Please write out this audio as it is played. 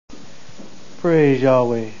Praise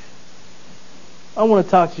Yahweh. I want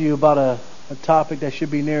to talk to you about a topic that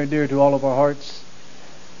should be near and dear to all of our hearts.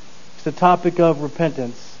 It's the topic of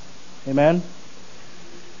repentance. Amen?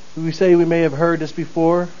 We say we may have heard this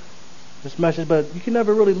before, this message, but you can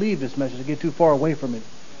never really leave this message or get too far away from it.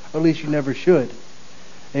 Or at least you never should.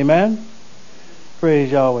 Amen?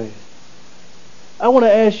 Praise Yahweh. I want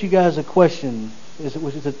to ask you guys a question,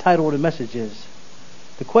 which is the title of the message is.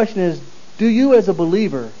 The question is, do you as a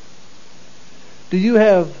believer, do you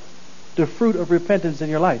have the fruit of repentance in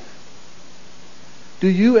your life? Do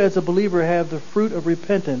you as a believer have the fruit of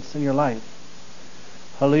repentance in your life?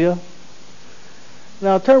 Hallelujah.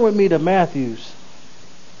 Now turn with me to Matthew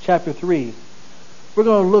chapter 3. We're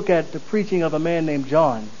going to look at the preaching of a man named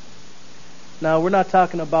John. Now we're not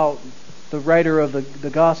talking about the writer of the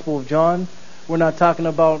Gospel of John. We're not talking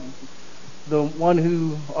about the one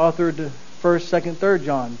who authored the 1st, 2nd, 3rd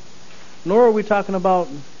John. Nor are we talking about,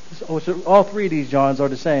 all three of these Johns are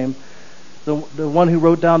the same, the one who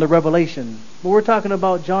wrote down the Revelation. But we're talking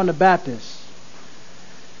about John the Baptist.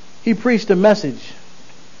 He preached a message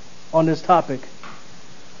on this topic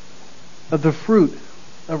of the fruit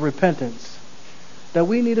of repentance that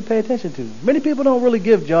we need to pay attention to. Many people don't really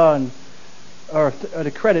give John or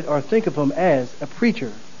the credit or think of him as a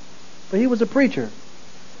preacher. But he was a preacher.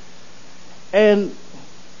 And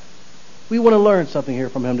we want to learn something here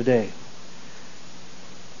from him today.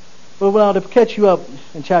 But now to catch you up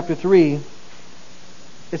in chapter 3,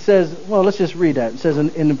 it says, well, let's just read that. It says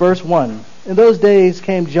in verse 1, in those days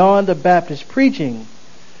came John the Baptist preaching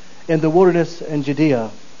in the wilderness in Judea,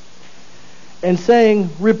 and saying,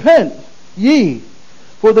 repent ye,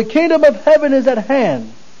 for the kingdom of heaven is at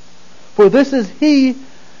hand. For this is he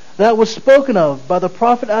that was spoken of by the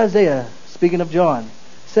prophet Isaiah, speaking of John,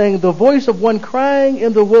 saying, the voice of one crying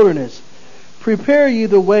in the wilderness, prepare ye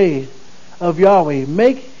the way of Yahweh,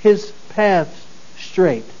 make his path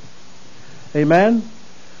straight. Amen?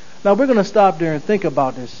 Now we're going to stop there and think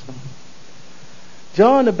about this.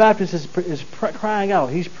 John the Baptist is crying out.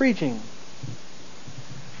 He's preaching.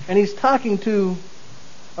 And he's talking to,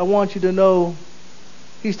 I want you to know,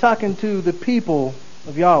 he's talking to the people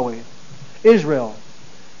of Yahweh, Israel,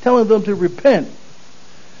 telling them to repent.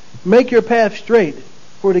 Make your path straight,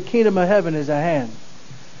 for the kingdom of heaven is at hand.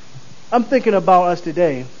 I'm thinking about us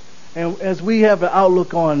today, and as we have an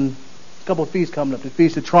outlook on a couple of feasts coming up, the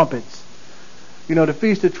Feast of Trumpets. You know, the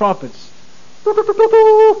Feast of Trumpets.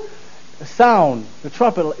 The sound, the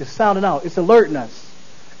trumpet is sounding out. It's alerting us.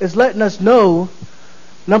 It's letting us know,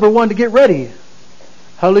 number one, to get ready.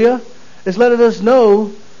 Hallelujah. It's letting us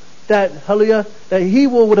know that, hallelujah, that he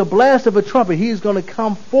will, with a blast of a trumpet, he's going to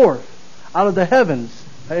come forth out of the heavens.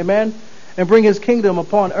 Amen. And bring his kingdom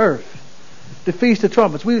upon earth. The Feast of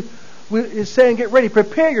Trumpets. It's saying, get ready,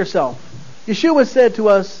 prepare yourself. Yahshua said to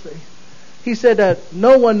us, he said that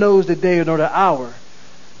no one knows the day nor the hour.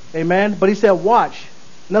 Amen. But he said, watch.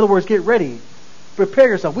 In other words, get ready. Prepare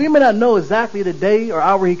yourself. We may not know exactly the day or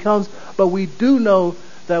hour he comes, but we do know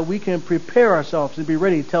that we can prepare ourselves and be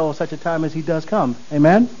ready till such a time as he does come.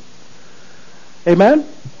 Amen. Amen.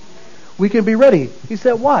 We can be ready. He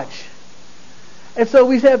said, watch. And so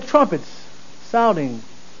we have trumpets sounding.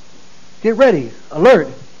 Get ready. Alert.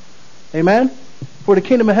 Amen. For the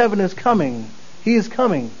kingdom of heaven is coming. He is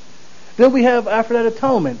coming. Then we have after that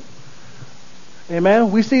atonement.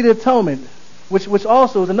 Amen. We see the atonement, which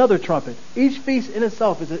also is another trumpet. Each feast in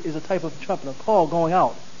itself is a type of trumpet, a call going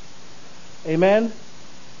out. Amen.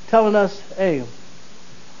 Telling us, hey,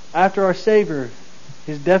 after our Savior,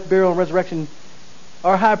 his death, burial, and resurrection,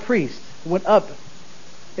 our high priest went up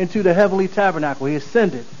into the heavenly tabernacle. He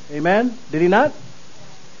ascended. Amen. Did he not?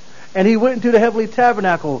 And he went into the heavenly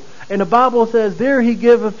tabernacle. And the Bible says, there he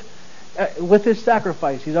giveth, with his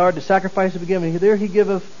sacrifice. He's already the sacrifice of given. There he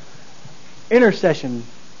giveth intercession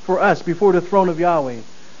for us before the throne of Yahweh.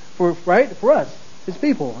 For us, his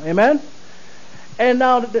people. Amen? And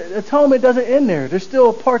now the atonement doesn't end there. There's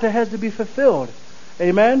still a part that has to be fulfilled.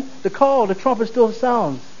 Amen? The call, the trumpet still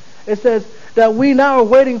sounds. It says that we now are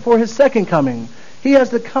waiting for his second coming. He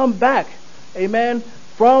has to come back. Amen?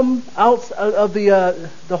 From out of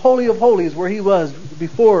the Holy of Holies where he was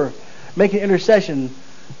before making intercession,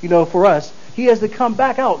 for us. He has to come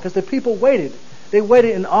back out because the people waited. They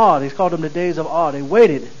waited in awe. They called them the days of awe. They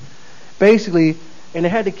waited, basically, and they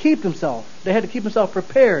had to keep themselves. They had to keep themselves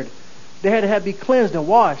prepared. They had to be cleansed and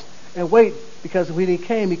washed and wait, because when he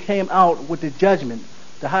came out with the judgment,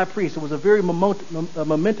 the high priest. It was a very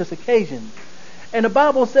momentous occasion. And the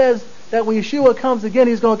Bible says that when Yahshua comes again,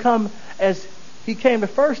 he's going to come as he came the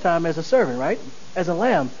first time as a servant, right? As a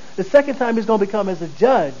lamb. The second time he's going to become as a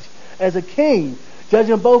judge, as a king,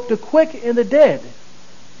 judging both the quick and the dead.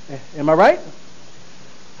 Am I right?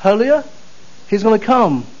 Hallelujah. He's going to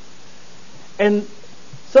come. And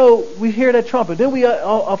so we hear that trumpet. Then we,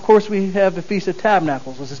 of course, we have the Feast of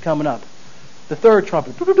Tabernacles, which is coming up. The third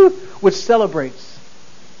trumpet, which celebrates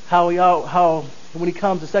how when he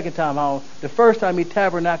comes the second time, how the first time he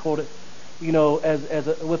tabernacled,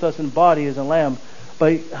 with us in body as a lamb,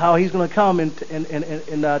 but how he's going to come and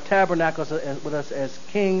tabernacle with us as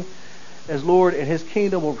King, as Lord, and his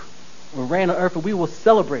kingdom will reign on earth, and we will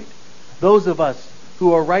celebrate those of us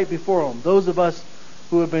who are right before him, those of us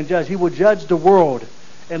who have been judged. He will judge the world,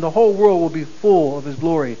 and the whole world will be full of his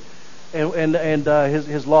glory and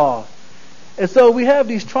his law. And so we have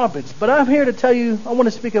these trumpets, but I'm here to tell you, I want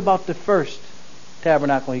to speak about the first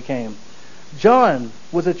tabernacle when he came. John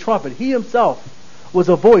was a trumpet. He himself was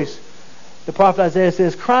a voice, the prophet Isaiah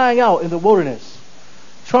says, crying out in the wilderness,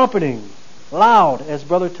 trumpeting loud, as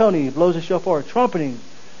Brother Tony blows his shofar, trumpeting,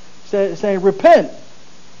 saying, repent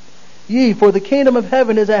ye, for the kingdom of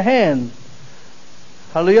heaven is at hand.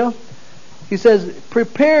 Hallelujah. He says,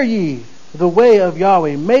 prepare ye the way of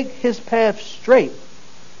Yahweh, make his path straight.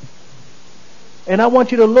 And I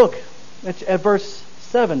want you to look at verse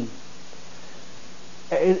 7.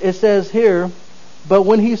 It says here, but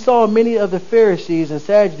when he saw many of the Pharisees and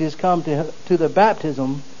Sadducees come to the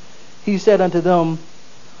baptism, he said unto them,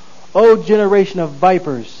 O generation of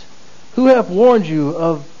vipers, who hath warned you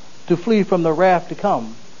to flee from the wrath to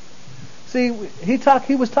come? See,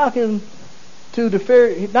 he was talking to the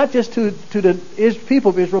Pharisees, not just to the people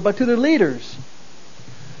of Israel, but to the leaders.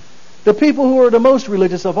 The people who are the most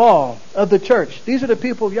religious of all, of the church. These are the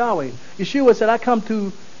people of Yahweh. Yahshua said, I come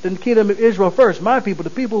to the kingdom of Israel first. My people, the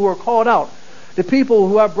people who are called out. The people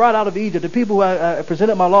who I brought out of Egypt. The people who I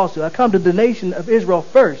presented my laws to. I come to the nation of Israel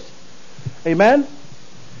first. Amen?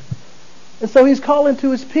 And so he's calling to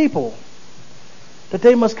his people that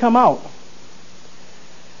they must come out.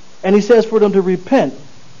 And he says for them to repent.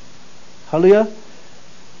 Hallelujah.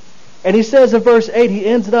 And he says in verse 8, he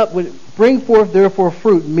ends it up with, bring forth therefore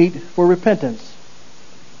fruit meet for repentance.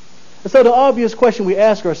 And so the obvious question we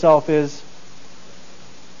ask ourselves is,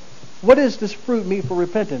 what is this fruit meet for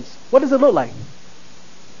repentance? What does it look like?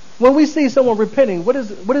 When we see someone repenting, what is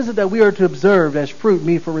it that we are to observe as fruit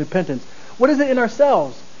meet for repentance? What is it in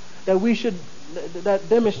ourselves that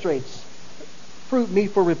demonstrates fruit meet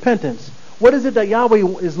for repentance? What is it that Yahweh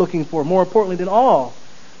is looking for, more importantly than all?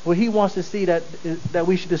 What he wants to see that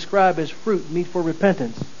we should describe as fruit meet for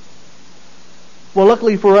repentance. Well,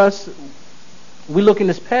 luckily for us, we look in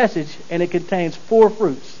this passage and it contains 4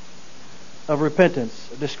 fruits of repentance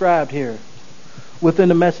described here within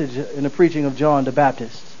the message and the preaching of John the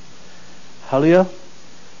Baptist. Hallelujah.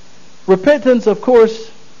 Repentance, of course,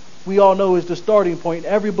 we all know is the starting point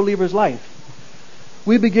in every believer's life.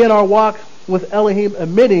 We begin our walk with Elohim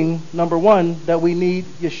admitting, number 1, that we need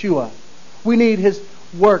Yahshua. We need his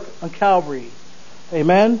work on Calvary.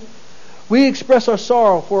 Amen. We express our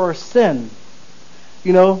sorrow for our sin,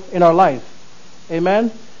 in our life.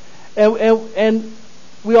 Amen. And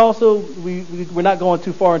we also we're not going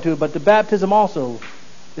too far into it, but the baptism also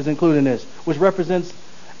is included in this, which represents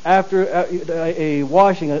after a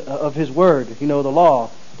washing of his word, the law,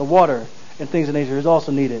 the water, and things of nature is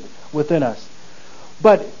also needed within us.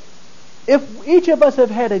 But if each of us have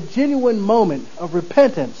had a genuine moment of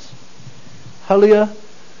repentance, hallelujah,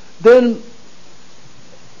 then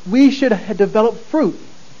we should have developed fruit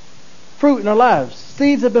in our lives.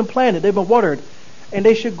 Seeds have been planted, they've been watered, and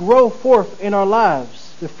they should grow forth in our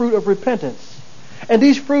lives, the fruit of repentance. And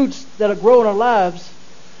these fruits that grow in our lives,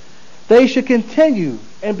 they should continue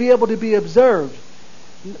and be able to be observed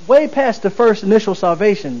way past the first initial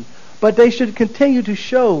salvation, but they should continue to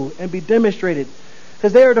show and be demonstrated,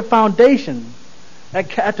 because they are the foundation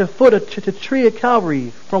at the foot of the tree of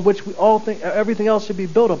Calvary, from which we all think everything else should be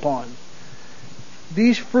built upon.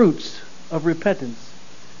 These fruits of repentance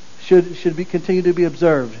should continue to be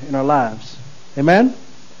observed in our lives. Amen.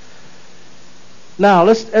 Now,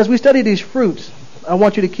 as we study these fruits, I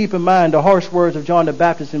want you to keep in mind the harsh words of John the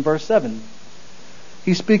Baptist in verse 7.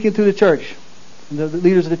 He's speaking to the church, the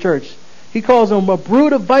leaders of the church. He calls them a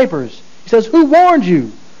brood of vipers. He says, "Who warned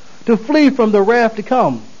you to flee from the wrath to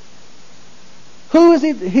come?" Who is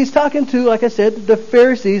he? He's talking to, like I said, the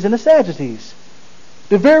Pharisees and the Sadducees.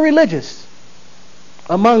 The very religious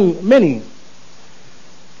among many.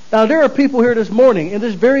 Now, there are people here this morning in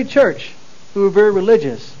this very church who are very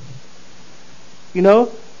religious.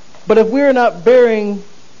 But if we're not bearing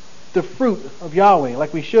the fruit of Yahweh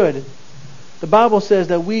like we should, the Bible says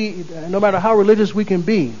that we, no matter how religious we can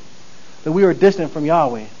be, that we are distant from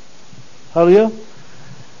Yahweh. Hallelujah.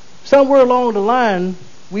 Somewhere along the line,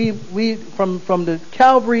 we from the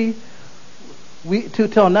Calvary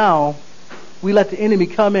till now, we let the enemy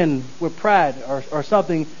come in with pride or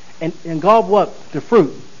something and gobble up the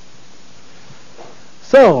fruit.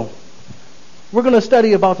 So, we're going to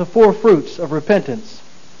study about the 4 fruits of repentance.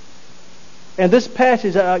 And this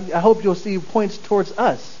passage, I hope you'll see, points towards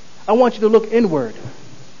us. I want you to look inward.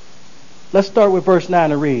 Let's start with verse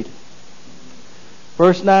 9 and read.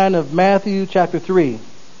 Verse 9 of Matthew chapter 3.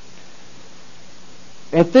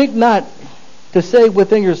 And think not to say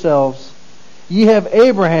within yourselves, ye have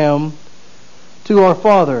Abraham to our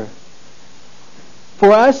father.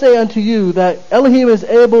 For I say unto you that Elohim is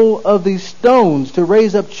able of these stones to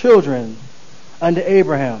raise up children unto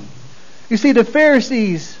Abraham. You see, the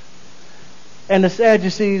Pharisees and the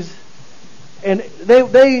Sadducees, and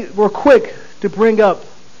they were quick to bring up,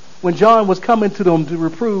 when John was coming to them to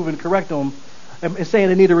reprove and correct them and saying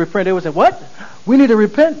they need to repent, they would say, what? We need to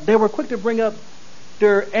repent? They were quick to bring up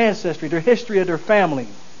their ancestry, their history of their family.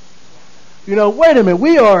 You know, wait a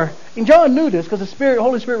minute, and John knew this because the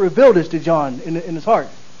Holy Spirit revealed this to John in his heart.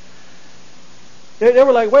 They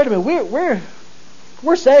were like, wait a minute,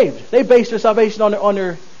 we're saved. They based their salvation on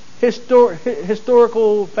their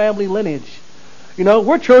historical family lineage. You know,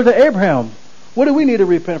 we're children of Abraham. What do we need to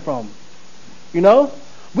repent from? You know,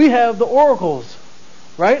 we have the oracles,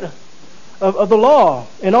 right, of the law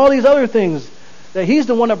and all these other things, that he's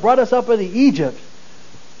the one that brought us up out of Egypt.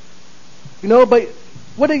 You know, but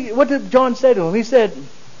what did John say to him? He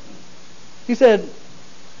said,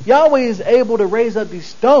 Yahweh is able to raise up these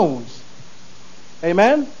stones.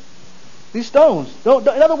 Amen? These stones. In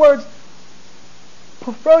other words,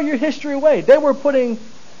 throw your history away. They were putting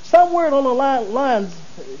somewhere along the lines,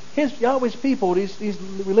 Yahweh's people, these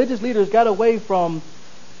religious leaders got away from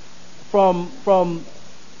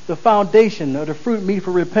the foundation or the fruit meat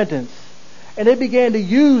for repentance. And they began to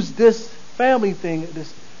use this family thing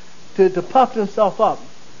to puff themselves up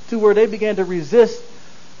to where they began to resist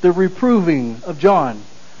the reproving of John.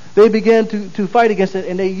 They began to fight against it,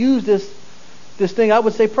 and they used this thing, I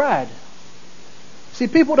would say, pride. See,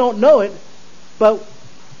 people don't know it, but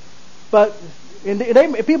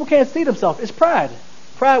people can't see themselves. It's pride.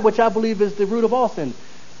 Pride, which I believe is the root of all sin.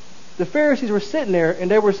 The Pharisees were sitting there, and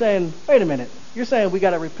they were saying, wait a minute, you're saying we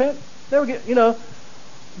got to repent? They were getting,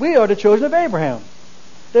 we are the children of Abraham.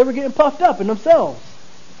 They were getting puffed up in themselves.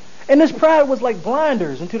 And this pride was like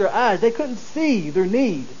blinders into their eyes. They couldn't see their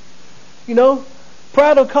need.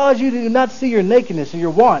 Pride will cause you to not see your nakedness and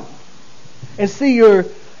your want, and see your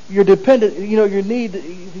dependent, your need.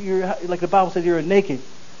 Like the Bible says, you're naked.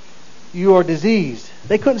 You are diseased.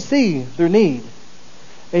 They couldn't see their need.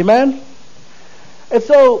 Amen? And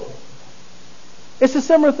so, it's a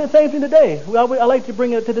similar same thing today. I like to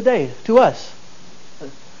bring it to today, to us.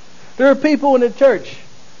 There are people in the church,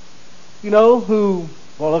 who,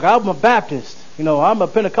 well, look, I'm a Baptist. I'm a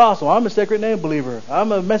Pentecostal. I'm a Sacred Name believer.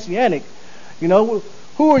 I'm a Messianic. Who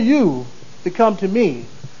are you to come to me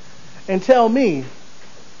and tell me,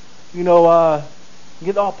 get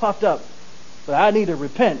all puffed up, but I need to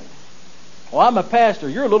repent? Well, I'm a pastor.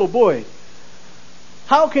 You're a little boy.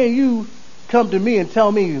 How can you come to me and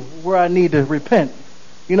tell me where I need to repent?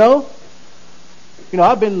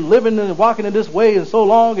 I've been living and walking in this way and so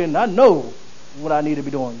long, and I know what I need to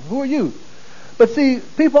be doing. Who are you? But see,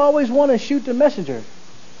 people always want to shoot the messenger.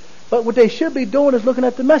 But what they should be doing is looking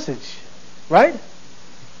at the message. Right?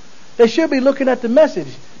 They should be looking at the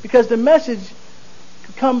message, because the message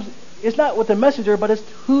it's not with the messenger, but it's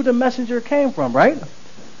who the messenger came from, right?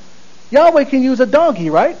 Yahweh can use a donkey,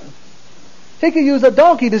 right? He can use a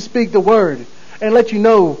donkey to speak the word and let you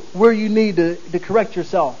know where you need to correct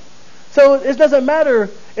yourself. So it doesn't matter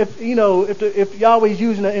if Yahweh's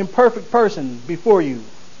using an imperfect person before you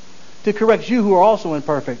to correct you who are also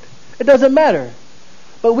imperfect. It doesn't matter.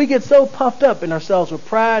 But we get so puffed up in ourselves with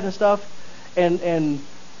pride and stuff. And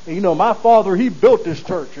my father, he built this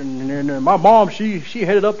church, and my mom, she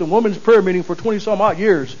headed up the women's prayer meeting for 20 some odd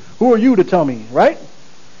years. Who are you to tell me, right?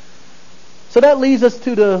 So that leads us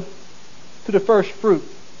to the first fruit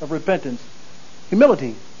of repentance: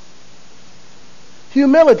 humility.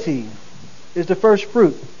 Humility is the first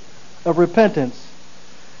fruit of repentance.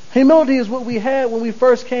 Humility is what we had when we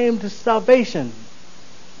first came to salvation,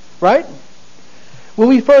 right? When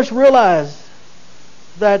we first realized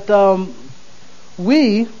that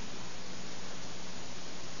we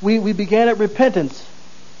began at repentance,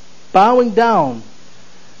 bowing down.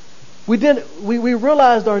 We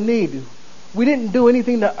realized our need. We didn't do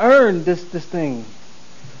anything to earn this thing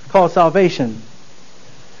called salvation.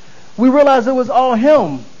 We realized it was all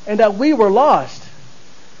Him and that we were lost.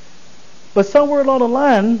 But somewhere along the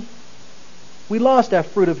line, we lost that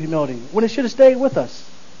fruit of humility when it should have stayed with us.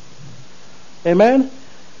 Amen?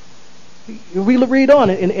 We read on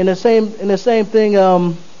in the same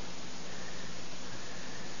thing.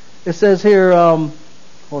 It says here,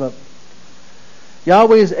 hold up.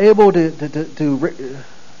 Yahweh is able to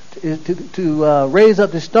raise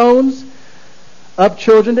up the stones, up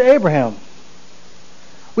children to Abraham.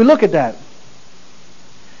 We look at that,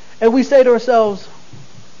 and we say to ourselves,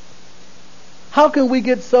 how can we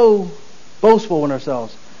get so boastful in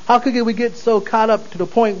ourselves? How could we get so caught up to the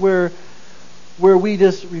point where we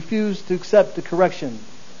just refuse to accept the correction,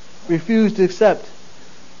 refuse to accept,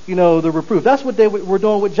 the reproof? That's what they were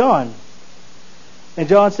doing with John. And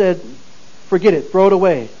John said, forget it, throw it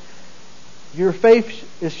away. Your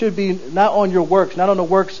faith should be not on your works, not on the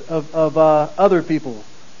works of other people,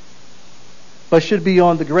 but should be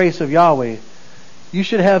on the grace of Yahweh. You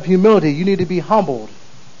should have humility. You need to be humbled.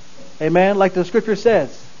 Amen. Like the scripture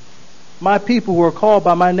says, my people who are called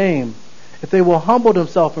by my name, if they will humble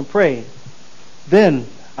themselves and pray, then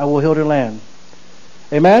I will heal their land.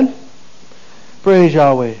 Amen. Praise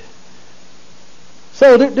Yahweh.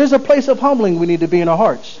 So there's a place of humbling we need to be in our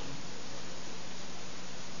hearts.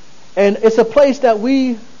 And it's a place that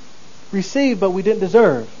we received but we didn't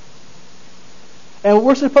deserve. And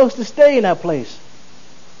we're supposed to stay in that place.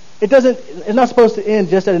 It's not supposed to end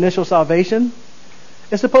just at initial salvation.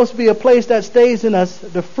 It's supposed to be a place that stays in us,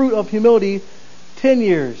 the fruit of humility, 10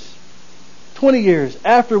 years, 20 years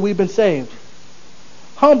after we've been saved.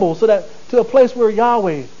 Humble, so that to a place where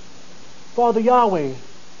Yahweh, Father Yahweh,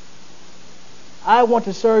 I want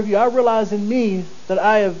to serve you. I realize in me that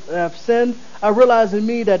I have sinned. I realize in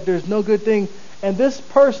me that there's no good thing. And this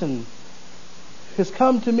person has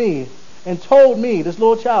come to me and told me, this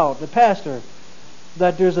little child, the pastor,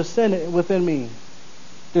 that there's a sin within me.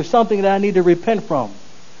 There's something that I need to repent from.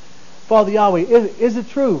 Father Yahweh, is it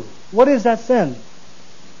true? What is that sin?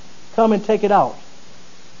 Come and take it out.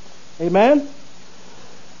 Amen?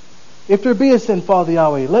 If there be a sin, Father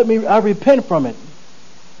Yahweh, I repent from it.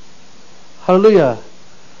 Hallelujah.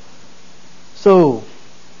 So,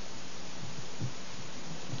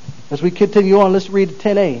 as we continue on, let's read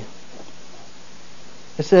 10a.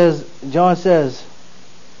 It says, John says,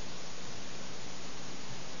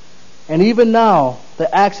 and even now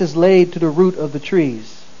the axe is laid to the root of the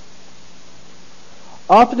trees.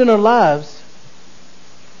 Often in our lives,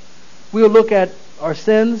 we'll look at our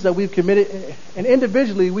sins that we've committed, and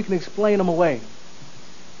individually we can explain them away.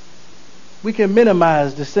 We can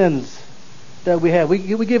minimize the sins that we have.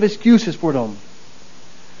 We give excuses for them.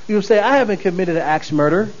 You say, I haven't committed an axe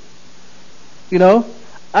murder.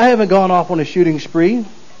 I haven't gone off on a shooting spree.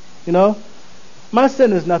 My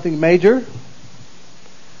sin is nothing major.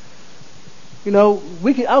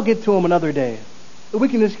 I'll get to them another day. We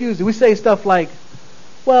can excuse it. We say stuff like,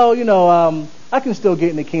 well, I can still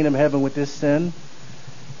get in the kingdom of heaven with this sin.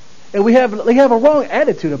 And we have a wrong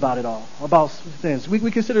attitude about it all, about sins.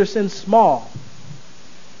 We consider sin small.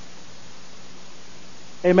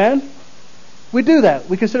 Amen? We do that.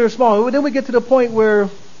 We consider it small. Then we get to the point where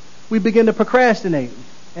we begin to procrastinate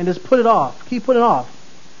and just put it off. Keep putting it off.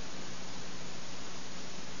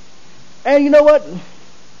 And you know what?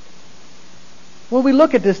 When we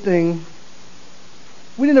look at this thing,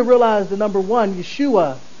 we need to realize that number one,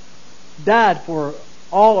 Yahshua died for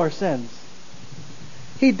all our sins.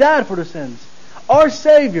 He died for the sins. Our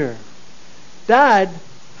Savior died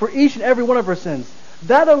for each and every one of our sins.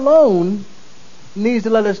 That alone needs to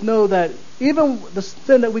let us know that even the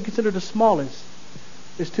sin that we consider the smallest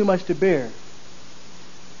is too much to bear.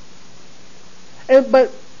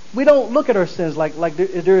 But we don't look at our sins like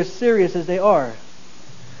they're as serious as they are.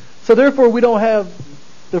 So therefore we don't have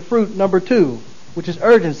the fruit number 2, which is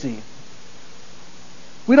urgency.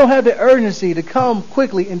 We don't have the urgency to come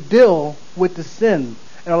quickly and deal with the sin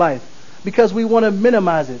in our life because we want to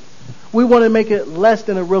minimize it. We want to make it less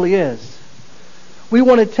than it really is. We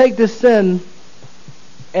want to take this sin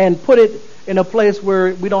and put it in a place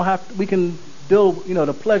where we can deal,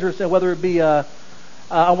 the pleasure of sin, whether it be I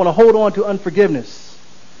want to hold on to unforgiveness,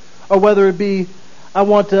 or whether it be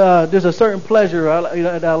there's a certain pleasure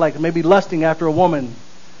that I like, maybe lusting after a woman.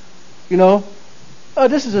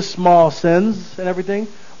 This is a small sins and everything,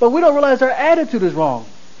 but we don't realize our attitude is wrong.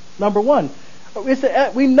 Number one,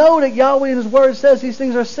 we know that Yahweh in His Word says these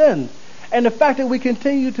things are sin, and the fact that we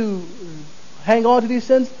continue to hang on to these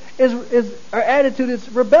sins is our attitude is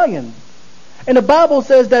rebellion. And the Bible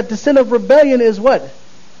says that the sin of rebellion is what?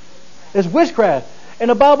 Is witchcraft. And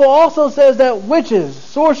the Bible also says that witches,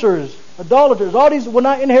 sorcerers, idolaters, all these will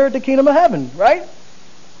not inherit the kingdom of heaven, right?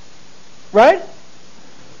 Right?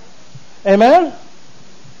 Amen?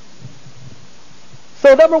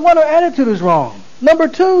 So number one, our attitude is wrong. Number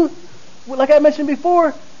two, like I mentioned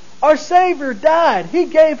before, Our Savior died. He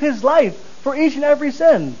gave His life for each and every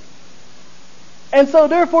sin. And so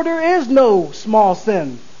therefore there is no small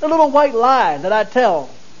sin. The little white lie that I tell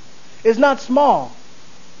is not small,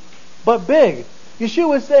 but big.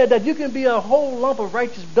 Yahshua said that you can be a whole lump of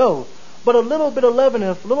righteous dough, but a little bit of leaven,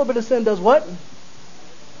 a little bit of sin does what?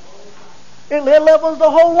 It levels the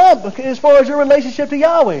whole lump as far as your relationship to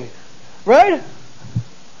Yahweh. Right?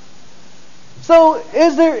 So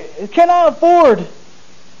can I afford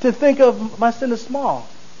to think of my sin as small?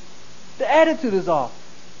 The attitude is off.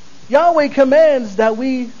 Yahweh commands that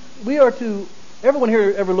we are to. Everyone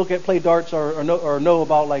here ever play darts or know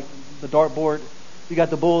about like the dartboard? You got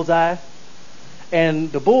the bullseye,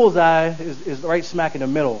 and the bullseye is right smack in the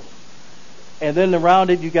middle, and then around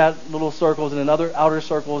it you got little circles and then other outer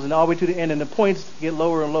circles, and all the way to the end, and the points get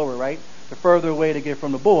lower and lower. Right, the further away to get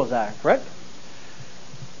from the bullseye. Correct?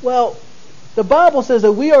 Well, the Bible says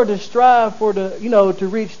that we are to strive for to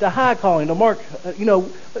reach the high calling, the mark.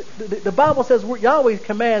 The Bible says Yahweh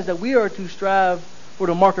commands that we are to strive for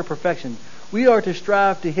the mark of perfection. We are to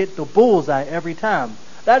strive to hit the bullseye every time.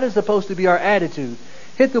 That is supposed to be our attitude.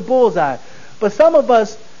 Hit the bullseye. But some of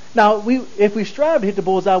us, now, if we strive to hit the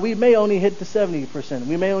bullseye, we may only hit the 70%.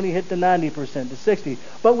 We may only hit the 90%, the 60%.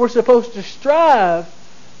 But we're supposed to strive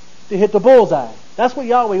to hit the bullseye. That's what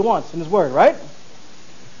Yahweh wants in His Word, right?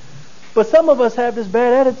 But some of us have this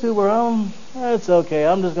bad attitude where it's okay.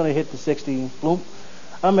 I'm just going to hit the 60. Bloop.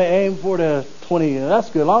 I'm going to aim for the 20. That's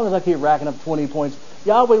good. As long as I keep racking up 20 points,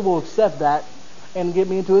 Yahweh will accept that and get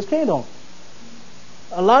me into His kingdom.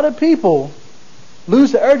 A lot of people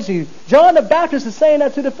lose the urgency. John the Baptist is saying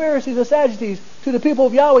that to the Pharisees and Sadducees, to the people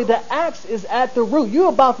of Yahweh. The axe is at the root. You're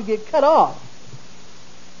about to get cut off.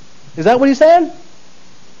 Is that what he's saying?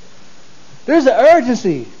 There's an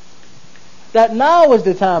urgency that now is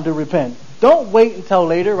the time to repent. Don't wait until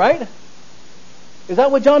later, right? Is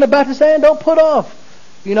that what John the Baptist is saying? Don't put off.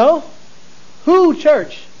 Who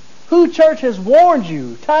church has warned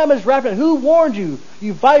you? Time is rapid. Who warned you?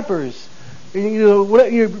 You vipers.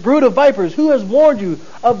 You brood of vipers. Who has warned you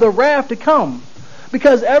of the wrath to come?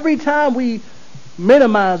 Because every time we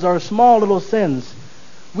minimize our small little sins,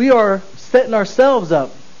 we are setting ourselves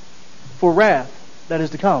up for wrath that is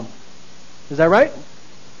to come. Is that right?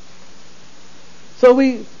 So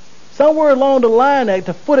somewhere along the line at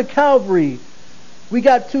the foot of Calvary, we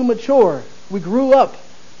got too mature. We grew up.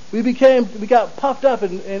 We got puffed up,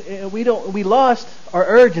 and we lost our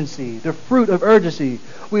urgency, the fruit of urgency.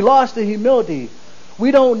 We lost the humility.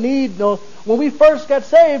 We don't need when we first got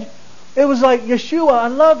saved, it was like, Yahshua, I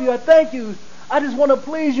love you, I thank you, I just want to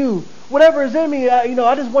please you. Whatever is in me,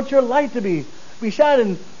 I just want your light to be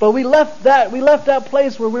shining. But we left that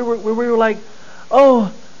place where we were like,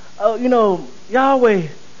 Yahweh,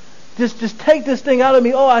 just take this thing out of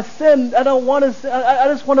me. Oh, I sinned. I don't want to sin. I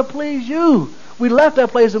just want to please you. We left that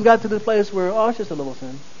place and got to the place where, it's just a little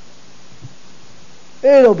sin.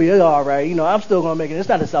 It'll be all right. I'm still going to make it. It's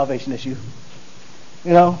not a salvation issue.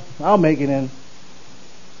 I'll make it in.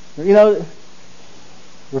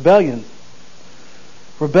 Rebellion.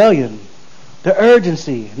 The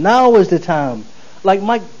urgency. Now is the time. Like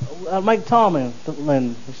Mike Tomlin,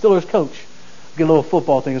 Steelers coach. Get a little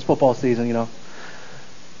football thing. It's football season, One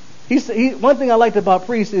thing I liked about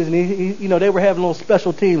preseason, they were having little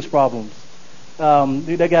special teams problems.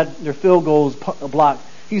 They got their field goals blocked.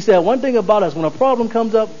 He said, one thing about us, when a problem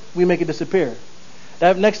comes up, we make it disappear.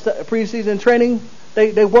 That next preseason training,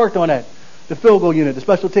 they worked on that. The field goal unit, the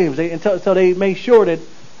special teams, until they made sure that,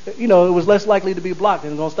 it was less likely to be blocked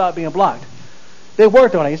and it was going to stop being blocked. They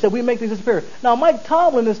worked on it. He said, we make things disappear. Now, Mike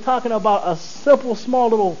Tomlin is talking about a simple, small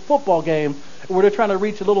little football game where they're trying to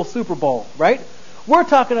reach a little Super Bowl, right? We're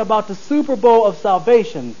talking about the Super Bowl of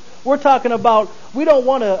salvation. We're talking about, we don't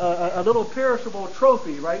want a little perishable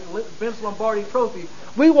trophy, right? Vince Lombardi trophy.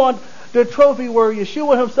 We want the trophy where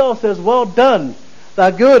Yahshua himself says, well done,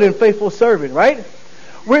 thy good and faithful servant, right?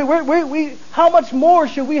 How much more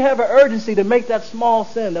should we have an urgency to make that small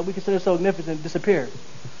sin that we consider so significant disappear?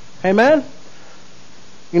 Amen?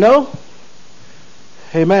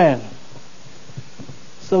 Amen.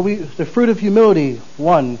 So the fruit of humility,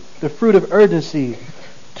 1. The fruit of urgency,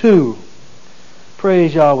 2.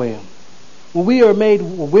 Praise Yahweh. When we are made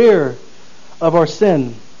aware of our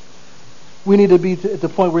sin, we need to be at the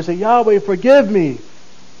point where we say, Yahweh, forgive me.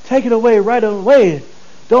 Take it away right away.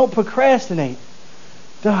 Don't procrastinate.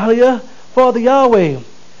 Father Yahweh,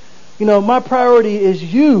 my priority is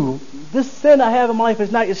you. This sin I have in my life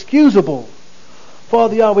is not excusable.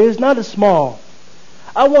 Father Yahweh, it's not as small.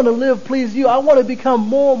 I want to live please you. I want to become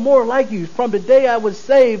more and more like you. From the day I was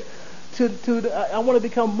saved I want to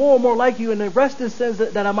become more and more like you. And the rest of the sins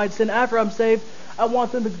that I might sin after I'm saved, I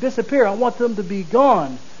want them to disappear. I want them to be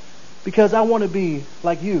gone because I want to be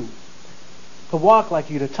like you, to walk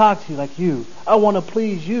like you, to talk to you like you. I want to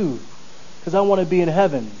please you because I want to be in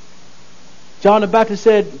heaven. John the Baptist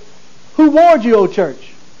said, who warned you, O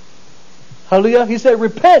church? Hallelujah. He said,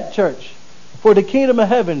 repent, church, for the kingdom of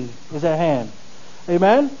heaven is at hand.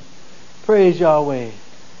 Amen? Praise Yahweh.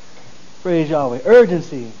 Praise Yahweh.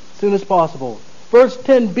 Urgency, as soon as possible. Verse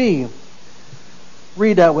 10b.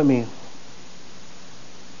 Read that with me.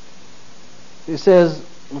 It says,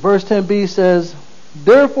 verse 10b says,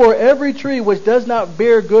 therefore every tree which does not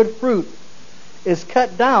bear good fruit is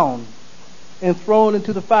cut down and thrown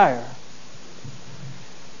into the fire.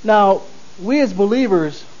 Now, we as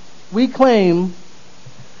believers, we claim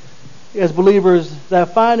as believers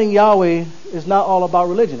that finding Yahweh is not all about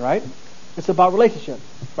religion, right? It's about relationship,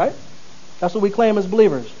 right? That's what we claim as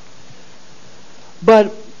believers.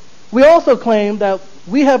 But we also claim that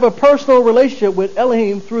we have a personal relationship with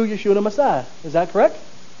Elohim through Yahshua the Messiah. Is that correct?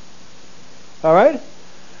 All right?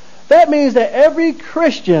 That means that every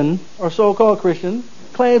Christian, or so-called Christian,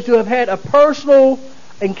 claims to have had a personal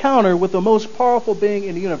encounter with the most powerful being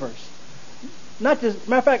in the universe. Not just,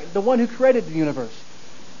 matter of fact, the one who created the universe.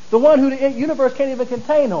 The one who the universe can't even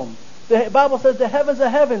contain him. The Bible says the heavens of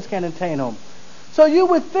heavens can't contain him. So you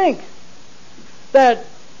would think that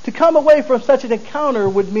to come away from such an encounter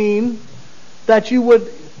would mean that you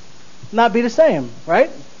would not be the same,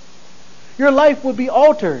 right? Your life would be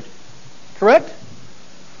altered, correct?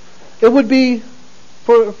 It would be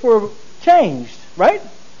for changed, right?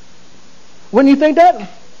 Wouldn't you think that?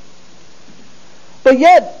 But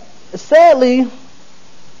yet, sadly,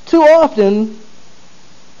 too often,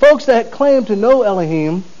 folks that claim to know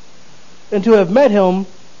Elohim and to have met him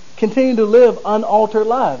continue to live unaltered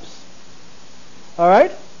lives. All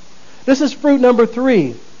right? This is fruit number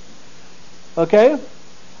 3. Okay?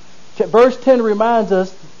 Verse 10 reminds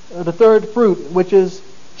us of the third fruit, which is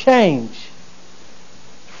change.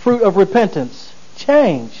 Fruit of repentance.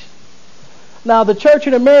 Change. Now, the church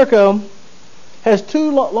in America has too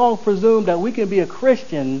long presumed that we can be a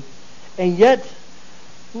Christian, and yet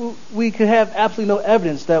we could have absolutely no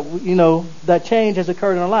evidence that, that change has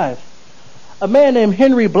occurred in our lives. A man named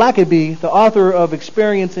Henry Blackaby, the author of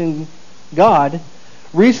Experiencing God,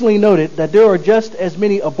 recently noted that there are just as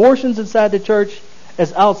many abortions inside the church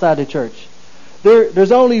as outside the church.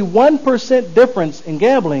 There's only 1% difference in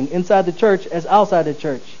gambling inside the church as outside the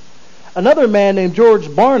church. Another man named George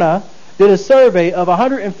Barna did a survey of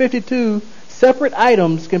 152 separate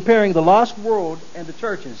items comparing the lost world and the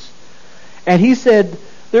churches. And he said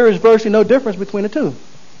there is virtually no difference between the two.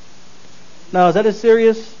 Now, is that a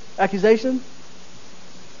serious accusation?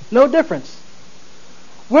 No difference.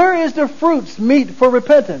 Where is the fruits meet for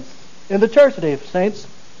repentance in the church today, saints?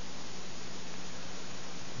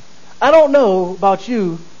 I don't know about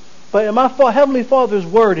you, but in my Heavenly Father's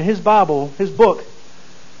Word, in His Bible, His book,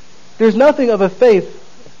 there's nothing of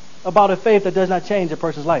about a faith that does not change a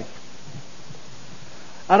person's life.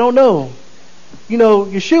 I don't know.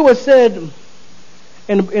 Yahshua said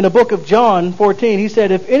in the book of John 14, He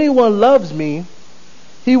said, if anyone loves me,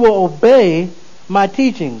 he will obey my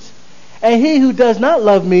teachings. And he who does not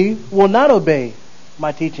love me will not obey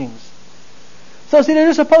my teachings. So see,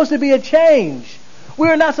 there's supposed to be a change. We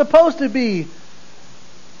are not supposed to be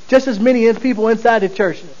just as many people inside the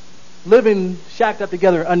church living shacked up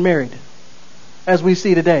together unmarried as we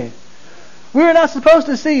see today. We are not supposed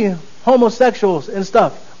to see homosexuals and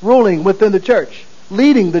stuff ruling within the church,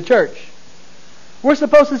 leading the church. We're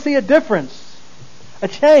supposed to see a difference, a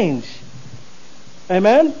change.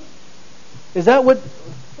 Amen? Is that what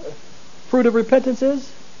fruit of repentance is?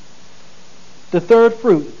 The third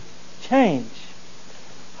fruit, change.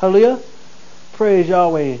 Hallelujah. Praise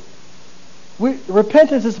Yahweh.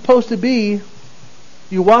 Repentance is supposed to be,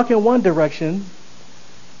 you walk in one direction,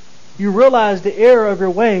 you realize the error of your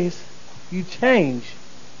ways, you change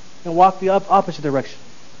and walk the opposite direction.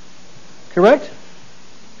 Correct?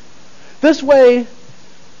 This way,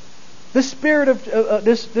 this spirit of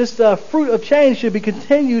this fruit of change should be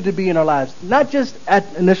continued to be in our lives, not just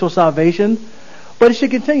at initial salvation, but it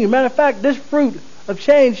should continue. Matter of fact, this fruit of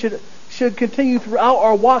change should continue throughout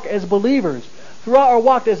our walk as believers, throughout our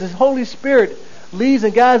walk as His Holy Spirit leads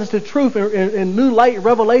and guides us to truth and new light and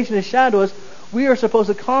revelation is shined to us. We are supposed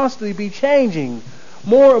to constantly be changing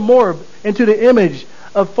more and more into the image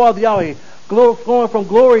of Father Yahweh, going from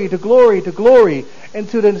glory to glory to glory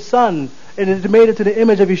into the Son, and it's made into the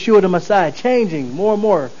image of Yahshua the Messiah, changing more and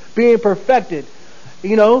more, being perfected,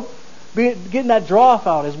 getting that dross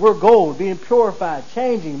out as we're gold, being purified,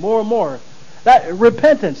 changing more and more. That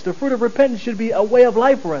repentance, the fruit of repentance should be a way of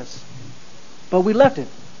life for us. But we left it.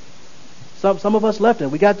 Some of us left it.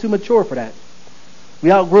 We got too mature for that.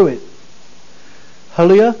 We outgrew it.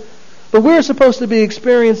 Hallelujah. But we're supposed to be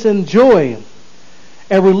experiencing joy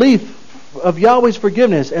and relief of Yahweh's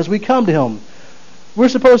forgiveness as we come to Him. We're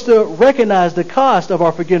supposed to recognize the cost of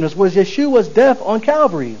our forgiveness was Yeshua's death on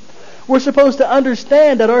Calvary. We're supposed to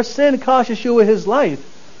understand that our sin cost Yeshua His life.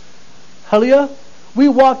 Hallelujah. We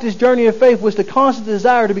walk this journey of faith with the constant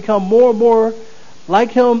desire to become more and more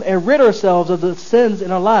like Him and rid ourselves of the sins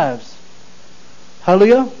in our lives.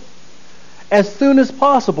 Hallelujah. As soon as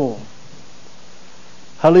possible.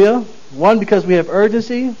 Hallelujah. 1, because we have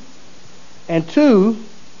urgency. And 2,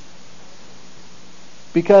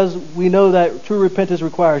 because we know that true repentance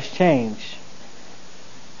requires change.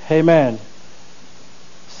 Amen.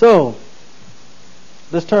 So,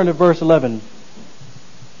 let's turn to verse 11.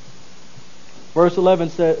 Verse 11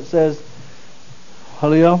 says,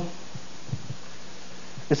 hallelujah.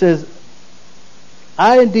 It says,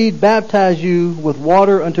 I indeed baptize you with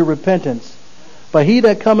water unto repentance, but he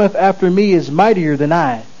that cometh after me is mightier than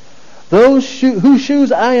I, whose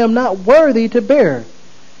shoes I am not worthy to bear.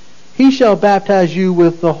 He shall baptize you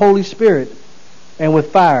with the Holy Spirit and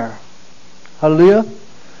with fire. Hallelujah.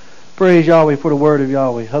 Praise Yahweh for the word of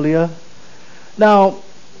Yahweh. Hallelujah. Now,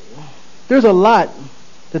 there's a lot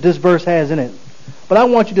that this verse has in it, but I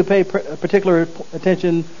want you to pay particular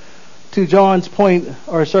attention to John's point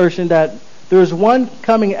or assertion that there's one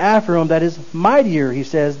coming after him that is mightier, he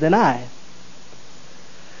says, than I.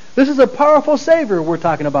 This is a powerful Savior we're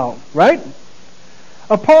talking about, right?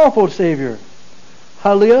 A powerful Savior.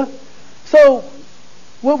 Hallelujah. So,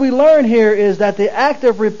 what we learn here is that the act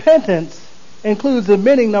of repentance includes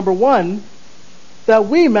admitting, number 1, that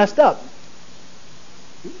we messed up.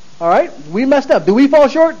 All right? We messed up. Do we fall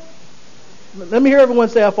short? Let me hear everyone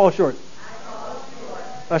say, I fall short. I fall short.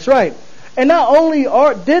 That's right. And not only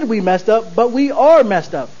did we mess up, but we are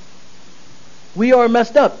messed up. We are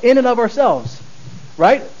messed up in and of ourselves.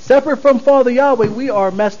 Right? Separate from Father Yahweh, we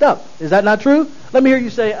are messed up. Is that not true? Let me hear you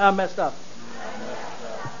say, I'm messed up.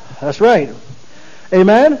 That's right.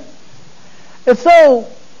 Amen? And so,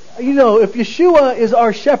 if Yeshua is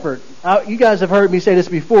our shepherd, you guys have heard me say this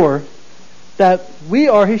before, that we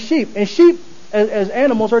are His sheep. And sheep, as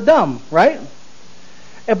animals, are dumb, right?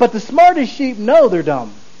 But the smartest sheep know they're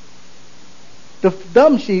dumb. The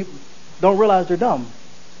dumb sheep don't realize they're dumb.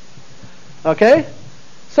 Okay?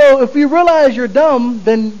 So if you realize you're dumb,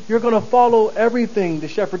 then you're going to follow everything the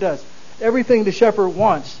shepherd does. Everything the shepherd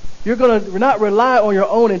wants. You're going to not rely on your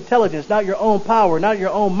own intelligence, not your own power, not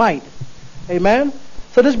your own might. Amen?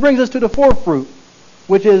 So this brings us to the 4th fruit,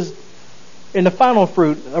 which is in the final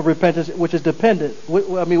fruit of repentance, which is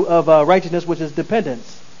righteousness, which is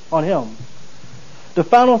dependence on Him. The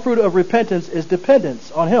final fruit of repentance is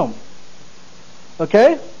dependence on Him.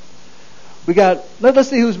 Okay? Let's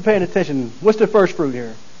see who's paying attention. What's the first fruit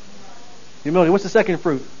here? Humility. What's the second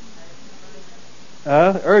fruit?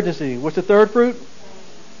 Urgency. What's the third fruit?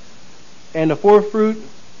 And the 4th fruit?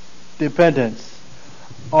 Dependence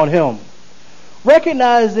on Him.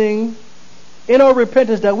 Recognizing in our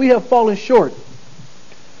repentance that we have fallen short.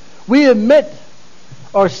 We admit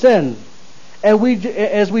our sin. And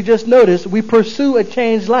as we just noticed, we pursue a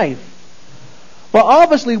changed life. But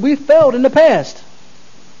obviously we failed in the past.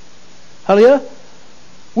 Hallelujah.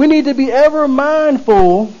 We need to be ever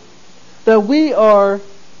mindful that we are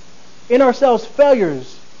in ourselves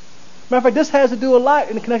failures. Matter of fact, this has to do a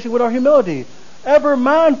lot in connection with our humility. Ever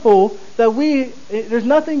mindful that there's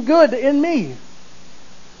nothing good in me.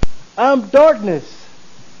 I'm darkness.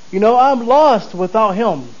 I'm lost without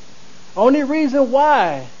Him. Only reason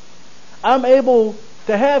why I'm able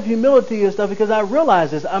to have humility and stuff because I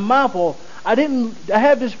realize this. I'm mindful. I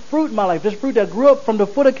have this fruit in my life, this fruit that grew up from the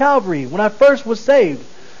foot of Calvary when I first was saved.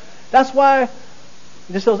 That's why,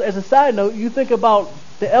 just as a side note, you think about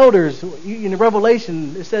the elders in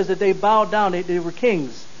Revelation. It says that they bowed down. They were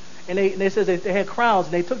kings, and they says they had crowns,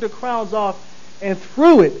 and they took their crowns off and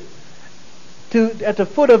threw it at the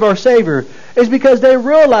foot of our Savior. It's because they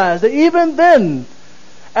realized that even then,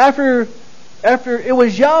 after it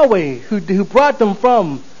was Yahweh who brought them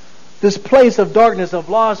from this place of darkness, of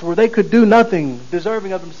loss, where they could do nothing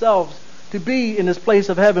deserving of themselves, to be in this place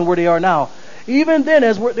of heaven where they are now. Even then,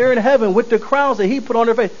 as they're in heaven with the crowns that He put on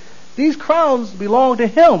their face, these crowns belong to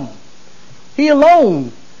Him. He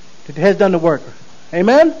alone has done the work.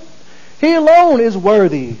 Amen? He alone is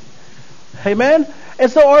worthy. Amen? And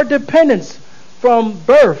so our dependence from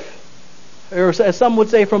birth, or as some would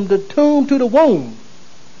say, from the tomb to the womb,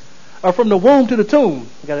 or from the womb to the tomb.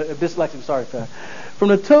 I got a dyslexic, sorry for that.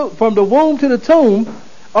 From the womb to the tomb,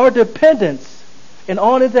 our dependence and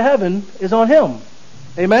on into heaven is on Him.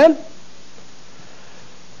 Amen?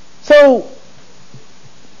 So,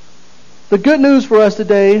 the good news for us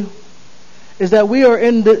today is that we are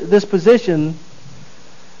in this position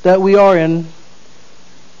that we are in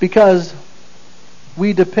because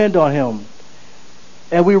we depend on Him.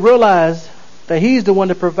 And we realize that He's the one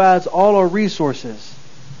that provides all our resources.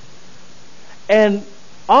 And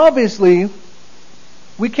obviously,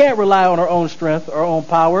 we can't rely on our own strength, our own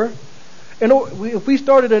power. And if we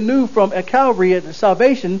started anew at Calvary at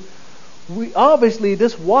salvation, we obviously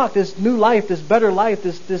this walk, this new life, this better life,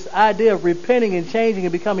 this idea of repenting and changing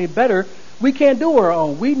and becoming better, we can't do our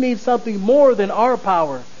own. We need something more than our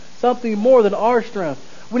power, something more than our strength.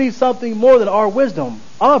 We need something more than our wisdom,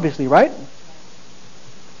 obviously, right?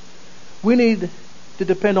 We need to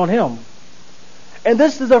depend on Him. And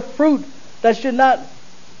this is a fruit that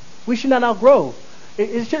we should not outgrow.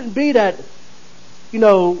 It shouldn't be that,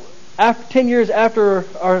 after 10 years after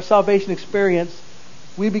our salvation experience,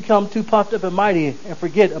 we become too puffed up and mighty and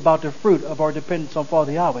forget about the fruit of our dependence on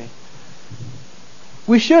Father Yahweh.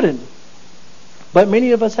 We shouldn't. But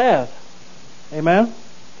many of us have. Amen?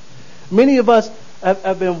 Many of us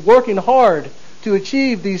have been working hard to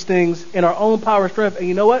achieve these things in our own power and strength. And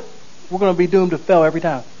you know what? We're going to be doomed to fail every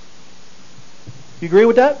time. You agree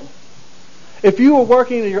with that? If you were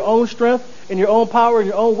working in your own strength, in your own power, in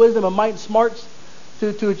your own wisdom and might and smarts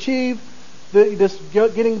to achieve this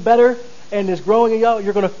getting better and this growing in y'all,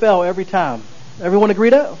 you're going to fail every time. Everyone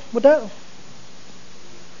agree with that?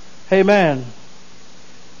 Amen.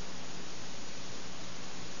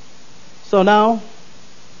 So now,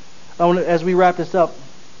 as we wrap this up,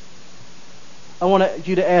 I want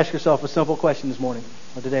you to ask yourself a simple question this morning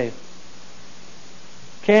or today.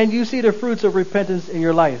 Can you see the fruits of repentance in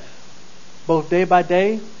your life? Both day by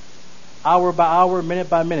day, hour by hour, minute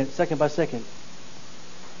by minute, second by second?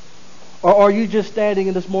 Or are you just standing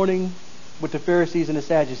in this morning with the Pharisees and the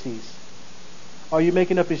Sadducees? Are you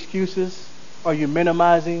making up excuses? Are you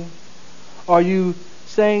minimizing? Are you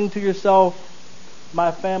saying to yourself,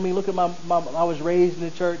 my family, look at my mom, I was raised in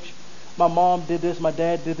the church. My mom did this, my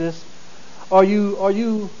dad did this. Are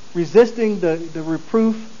you resisting the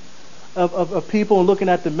reproof of people and looking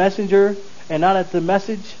at the messenger and not at the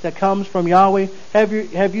message that comes from Yahweh?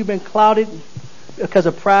 Have you been clouded because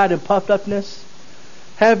of pride and puffed upness?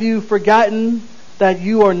 Have you forgotten that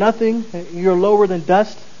you are nothing? You're lower than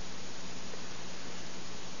dust?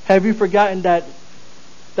 Have you forgotten that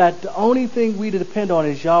the only thing we depend on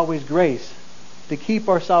is Yahweh's grace to keep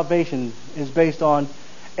our salvation is based on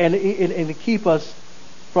and to keep us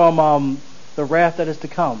from the wrath that is to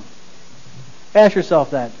come? Ask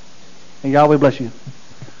yourself that, and Yahweh bless you.